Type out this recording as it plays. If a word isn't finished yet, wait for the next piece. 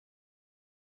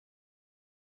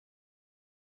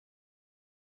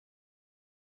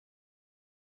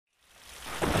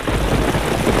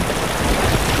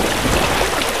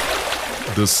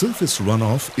The surface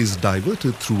runoff is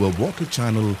diverted through a water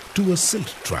channel to a silt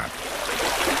trap.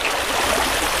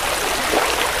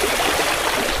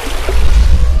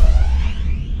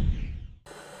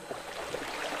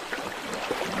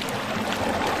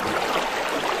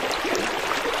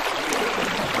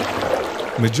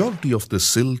 Majority of the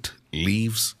silt,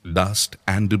 leaves, dust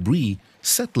and debris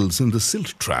settles in the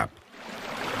silt trap.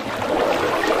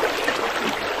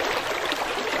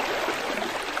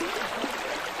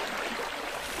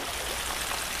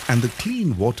 And the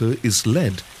clean water is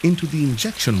led into the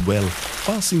injection well,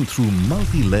 passing through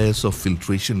multi-layers of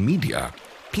filtration media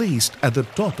placed at the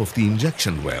top of the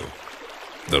injection well.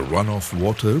 The runoff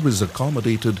water is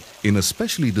accommodated in a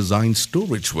specially designed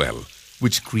storage well,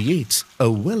 which creates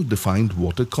a well-defined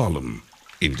water column,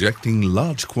 injecting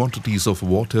large quantities of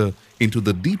water into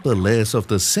the deeper layers of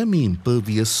the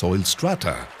semi-impervious soil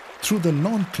strata through the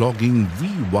non-clogging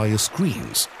V-wire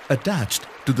screens attached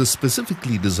to the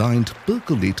specifically designed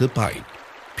percolator pipe,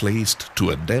 placed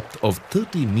to a depth of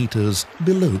 30 meters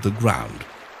below the ground.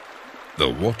 The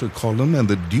water column and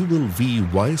the dual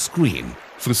V-wire screen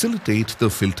facilitate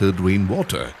the filtered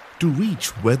rainwater to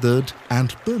reach weathered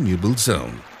and permeable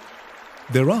zone.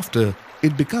 Thereafter,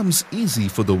 it becomes easy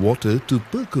for the water to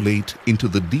percolate into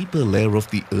the deeper layer of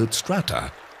the earth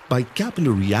strata by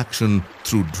capillary action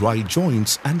through dry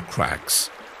joints and cracks.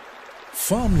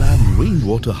 Farmland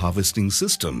rainwater harvesting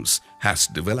systems has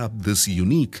developed this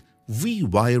unique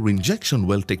V-wire injection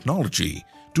well technology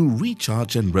to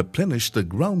recharge and replenish the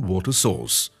groundwater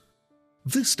source.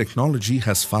 This technology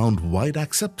has found wide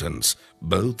acceptance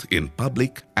both in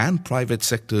public and private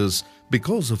sectors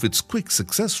because of its quick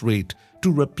success rate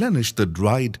to replenish the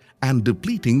dried and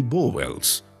depleting bore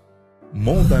wells.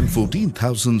 More than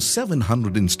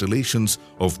 14,700 installations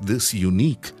of this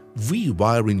unique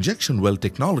V-wire injection well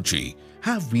technology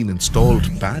have been installed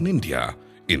pan-India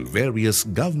in various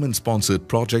government-sponsored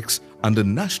projects under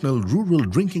National Rural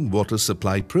Drinking Water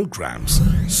Supply Programs,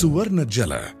 Suvarna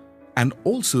Jala, and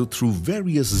also through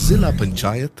various Zilla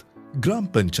Panchayat, Gram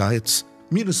Panchayats,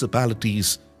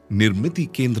 municipalities, Nirmiti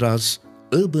Kendras,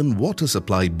 urban water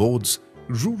supply boards,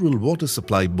 rural water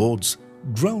supply boards,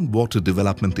 groundwater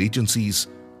development agencies,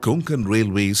 Konkan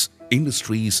railways,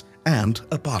 industries and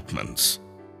apartments.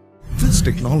 This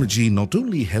technology not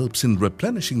only helps in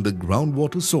replenishing the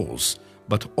groundwater source,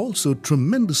 but also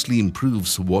tremendously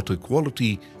improves water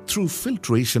quality through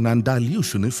filtration and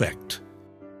dilution effect.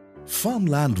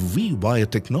 Farmland V-wire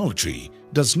technology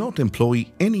does not employ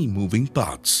any moving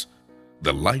parts.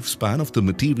 The lifespan of the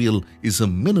material is a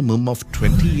minimum of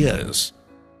 20 years.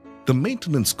 The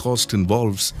maintenance cost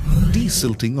involves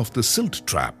desilting of the silt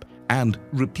trap and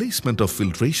replacement of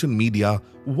filtration media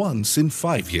once in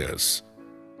 5 years.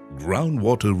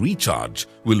 Groundwater recharge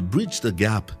will bridge the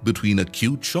gap between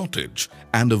acute shortage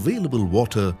and available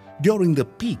water during the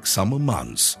peak summer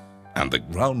months, and the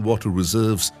groundwater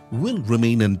reserves will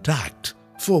remain intact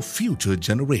for future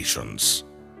generations.